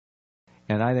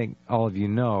And I think all of you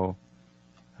know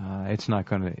it's not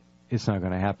going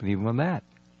to happen even with that.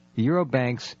 The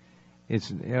Eurobanks, it's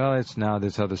now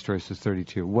this other story says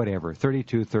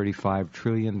 35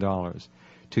 trillion dollars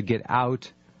to get out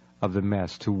of the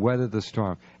mess, to weather the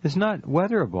storm. It's not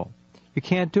weatherable. You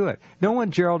can't do it. No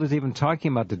one, Gerald, is even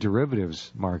talking about the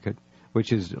derivatives market,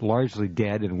 which is largely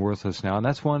dead and worthless now, and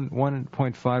that's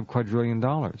 $1.5 quadrillion.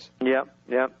 Yep.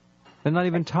 They're not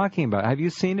even talking about it. Have you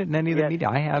seen it in any of the media?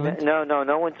 I haven't.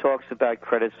 No one talks about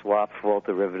credit swaps, vault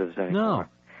derivatives anymore.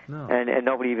 No. And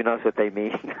nobody even knows what they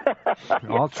mean.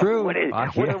 All true. What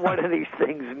do these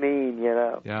things mean, you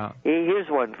know? Yeah. Here's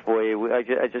one for you. I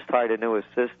just hired a new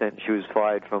assistant. She was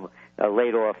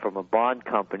laid off from a bond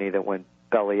company that went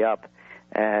belly up,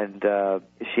 and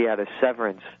she had a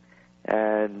severance,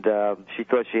 and she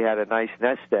thought she had a nice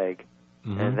nest egg,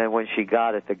 and then when she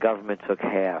got it, the government took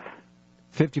half.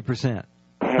 50%.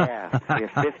 Half,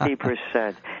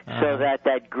 50%. So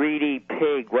that greedy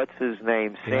pig, what's his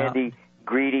name, Sandy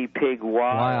Greedy Pig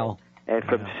Weil, and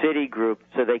from Citigroup,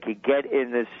 so they could get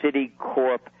in the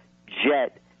Citicorp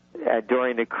jet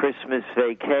during the Christmas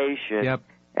vacation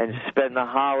and spend the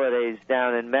holidays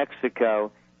down in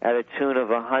Mexico at a tune of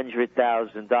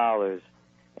 $100,000.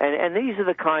 And these are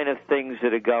the kind of things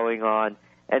that are going on,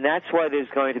 and that's why there's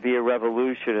going to be a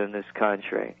revolution in this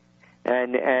country.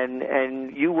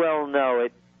 And you well know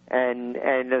it, and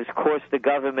of course the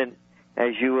government,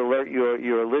 as you alert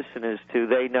your listeners to,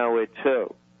 they know it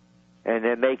too. And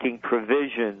they're making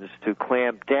provisions to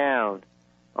clamp down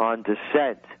on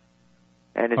dissent.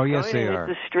 And it's going to hit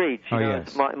the streets.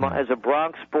 As a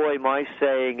Bronx boy, my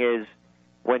saying is,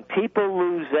 when people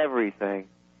lose everything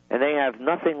and they have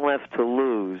nothing left to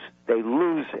lose, they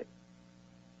lose it.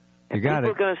 And people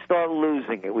are going to start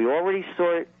losing it. We already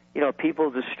saw it. People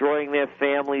destroying their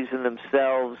families and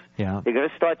themselves. Yeah. They're going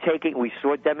to start we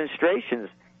saw demonstrations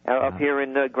up here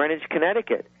in Greenwich,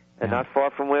 Connecticut, and not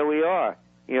far from where we are.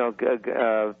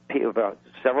 About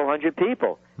several hundred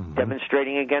people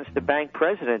demonstrating against the bank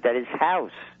president at his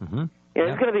house.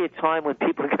 There's going to be a time when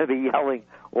people are going to be yelling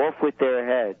off with their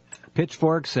heads.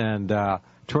 Pitchforks and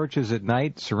torches at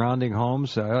night surrounding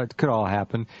homes. It could all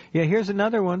happen. Yeah, here's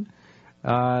another one.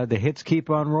 The hits keep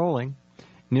on rolling.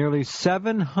 Nearly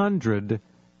 700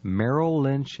 Merrill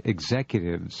Lynch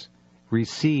executives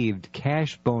received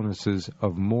cash bonuses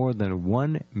of more than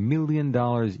 $1 million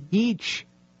each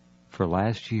for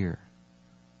last year.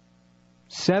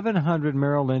 700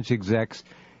 Merrill Lynch execs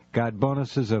got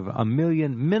bonuses of $1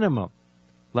 million minimum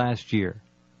last year.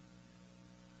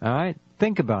 All right?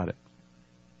 Think about it.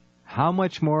 How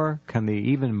much more can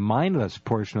the even mindless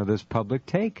portion of this public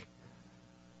take?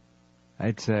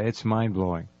 It's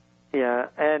mind-blowing. Yeah,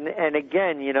 and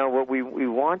again, what we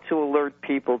want to alert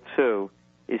people to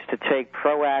is to take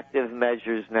proactive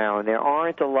measures now, and there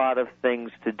aren't a lot of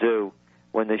things to do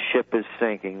when the ship is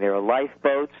sinking. There are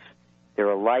lifeboats, there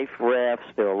are life rafts,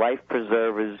 there are life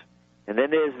preservers, and then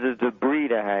there's the debris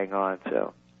to hang on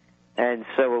to. And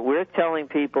so we're telling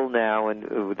people now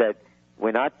that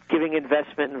we're not giving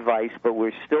investment advice, but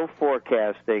we're still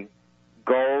forecasting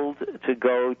gold to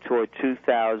go toward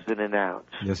 $2,000 an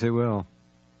ounce. Yes, it will.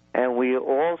 And we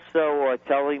also are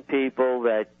telling people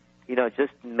that,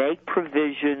 just make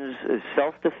provisions,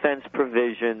 self-defense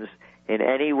provisions, in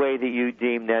any way that you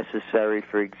deem necessary.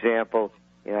 For example,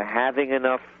 having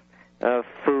enough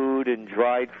food and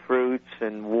dried fruits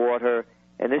and water.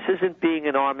 And this isn't being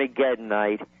an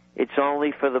Armageddonite. It's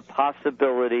only for the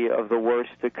possibility of the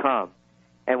worst to come.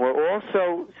 And we're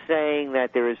also saying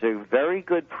that there is a very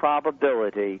good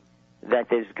probability that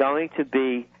there's going to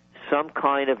be some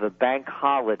kind of a bank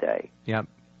holiday. Yep.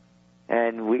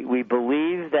 And we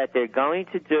believe that they're going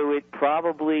to do it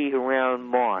probably around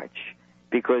March,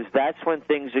 because that's when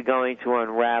things are going to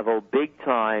unravel big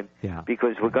time,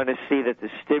 because we're going to see that the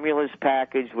stimulus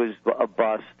package was a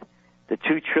bust. The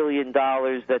 $2 trillion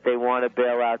that they want to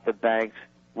bail out the banks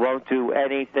won't do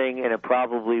anything, and it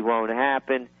probably won't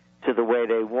happen to the way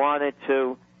they want it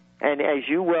to. And as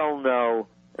you well know,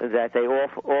 that they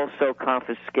also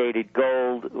confiscated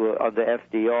gold under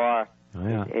FDR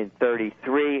in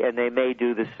 33, and they may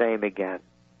do the same again.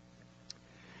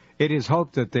 It is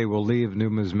hoped that they will leave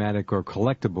numismatic or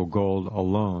collectible gold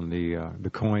alone, the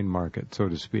coin market, so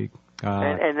to speak.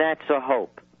 And that's a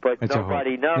hope, but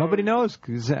nobody knows. Nobody knows,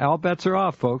 because all bets are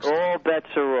off, folks. All bets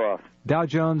are off. Dow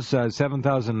Jones,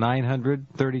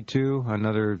 7,932,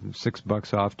 another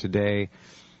 $6 off today.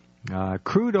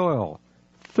 Crude oil,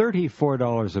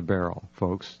 $34 a barrel,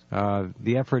 folks.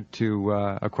 The effort to,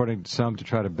 according to some, to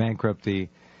try to bankrupt the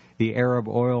Arab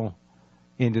oil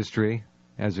industry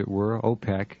as it were,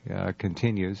 OPEC,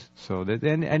 continues. So that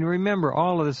and remember,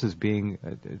 all of this is being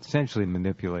essentially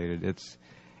manipulated.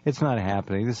 It's not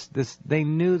happening. They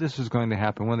knew this was going to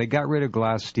happen when they got rid of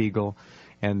Glass-Steagall,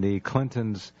 and the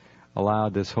Clintons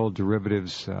allowed this whole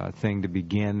derivatives thing to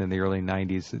begin in the early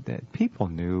 90s. That people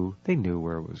knew. They knew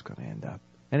where it was going to end up,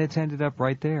 and it's ended up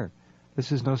right there.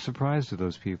 This is no surprise to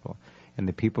those people, and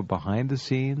the people behind the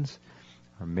scenes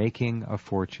are making a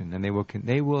fortune, and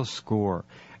they will score.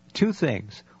 Two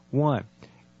things. One,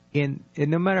 in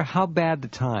no matter how bad the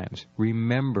times,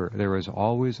 remember there is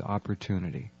always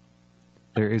opportunity.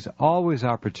 There is always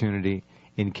opportunity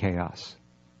in chaos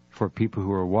for people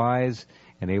who are wise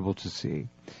and able to see.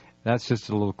 That's just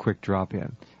a little quick drop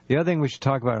in. The other thing we should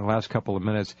talk about in the last couple of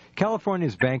minutes, California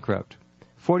is bankrupt.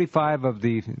 45 of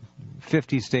the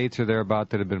 50 states or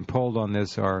thereabout that have been polled on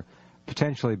this are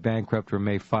potentially bankrupt or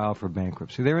may file for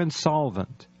bankruptcy. They're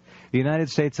insolvent. The United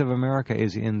States of America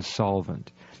is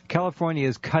insolvent. California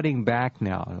is cutting back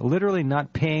now, literally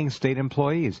not paying state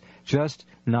employees, just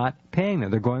not paying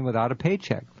them. They're going without a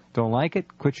paycheck. Don't like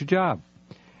it? Quit your job.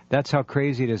 That's how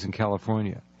crazy it is in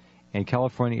California. And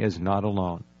California is not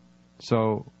alone.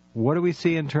 So what do we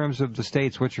see in terms of the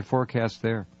states? What's your forecast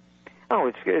there?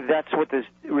 Oh, that's what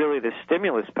really the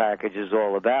stimulus package is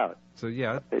all about. So,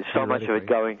 yeah. So much of it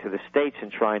going to the states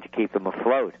and trying to keep them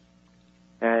afloat.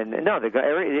 And, no,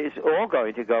 it's all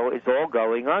going to go, it's all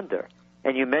going under.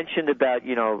 And you mentioned about,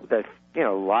 that, a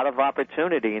lot of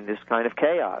opportunity in this kind of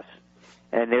chaos.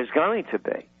 And there's going to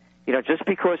be. Just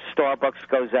because Starbucks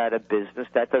goes out of business,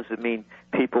 that doesn't mean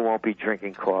people won't be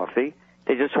drinking coffee.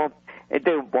 They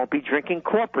won't be drinking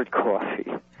corporate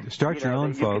coffee. Start your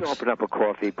own, folks. You can open up a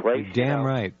coffee place. You're damn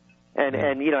right. And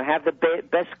have the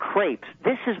best crepes.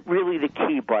 This is really the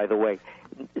key, by the way.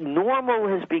 Normal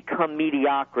has become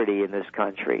mediocrity in this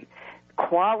country.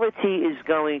 Quality is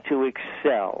going to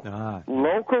excel.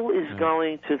 Local is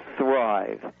going to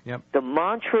thrive. Yep. The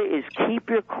mantra is keep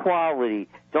your quality.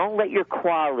 Don't let your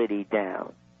quality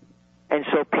down. And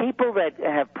so people that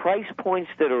have price points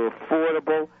that are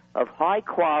affordable, of high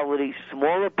quality,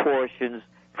 smaller portions,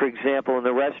 for example, in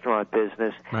the restaurant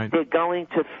business, right, they're going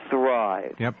to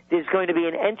thrive. Yep. There's going to be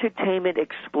an entertainment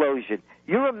explosion.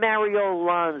 You're a Mario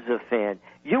Lanza fan.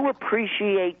 You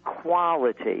appreciate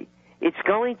quality. It's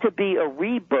going to be a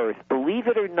rebirth, believe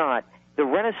it or not. The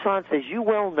Renaissance, as you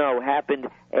well know, happened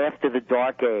after the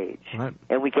Dark Age, right,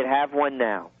 and we could have one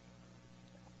now.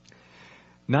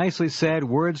 Nicely said.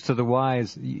 Words to the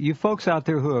wise. You folks out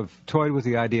there who have toyed with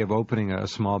the idea of opening a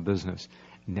small business,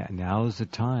 now is the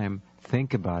time.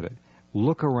 Think about it.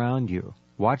 Look around you.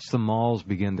 Watch the malls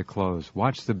begin to close.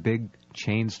 Watch the big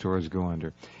chain stores go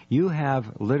under. You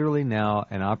have literally now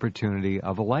an opportunity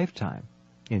of a lifetime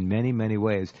in many, many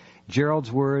ways.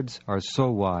 Gerald's words are so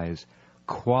wise.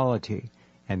 Quality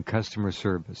and customer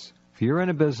service. If you're in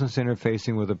a business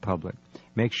interfacing with the public,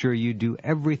 make sure you do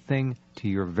everything to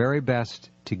your very best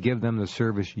to give them the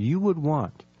service you would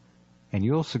want, and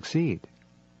you'll succeed.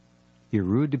 You're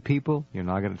rude to people, you're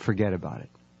not going to forget about it.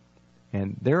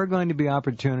 And there are going to be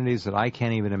opportunities that I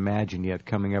can't even imagine yet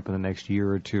coming up in the next year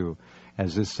or two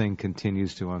as this thing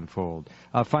continues to unfold.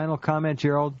 Final comment,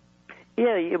 Gerald?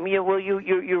 Yeah, well,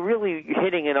 you're really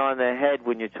hitting it on the head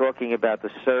when you're talking about the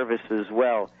service as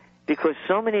well, because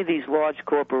so many of these large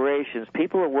corporations,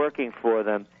 people are working for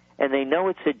them, and they know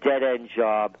it's a dead-end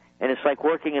job, and it's like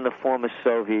working in the former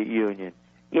Soviet Union.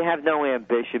 You have no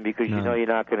ambition because you know you're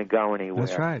not going to go anywhere.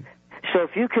 That's right. So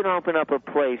if you can open up a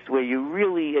place where you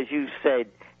really, as you said,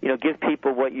 give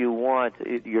people what you want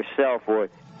yourself, or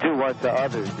do unto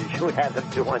others as you would have them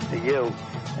do unto you,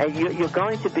 and you're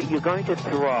going to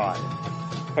thrive.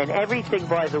 And everything,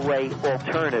 by the way,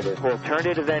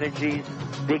 alternative energies,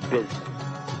 big business.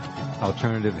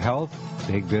 Alternative health,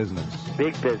 big business.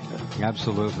 Big business.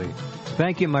 Absolutely.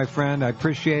 Thank you, my friend. I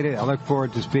appreciate it. I look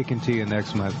forward to speaking to you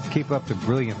next month. Keep up the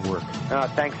brilliant work.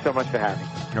 Thanks so much for having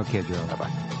me. Okay, Gerald.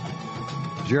 Bye-bye.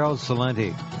 Gerald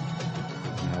Celente,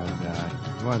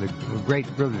 and one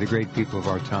of the great people of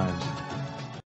our times.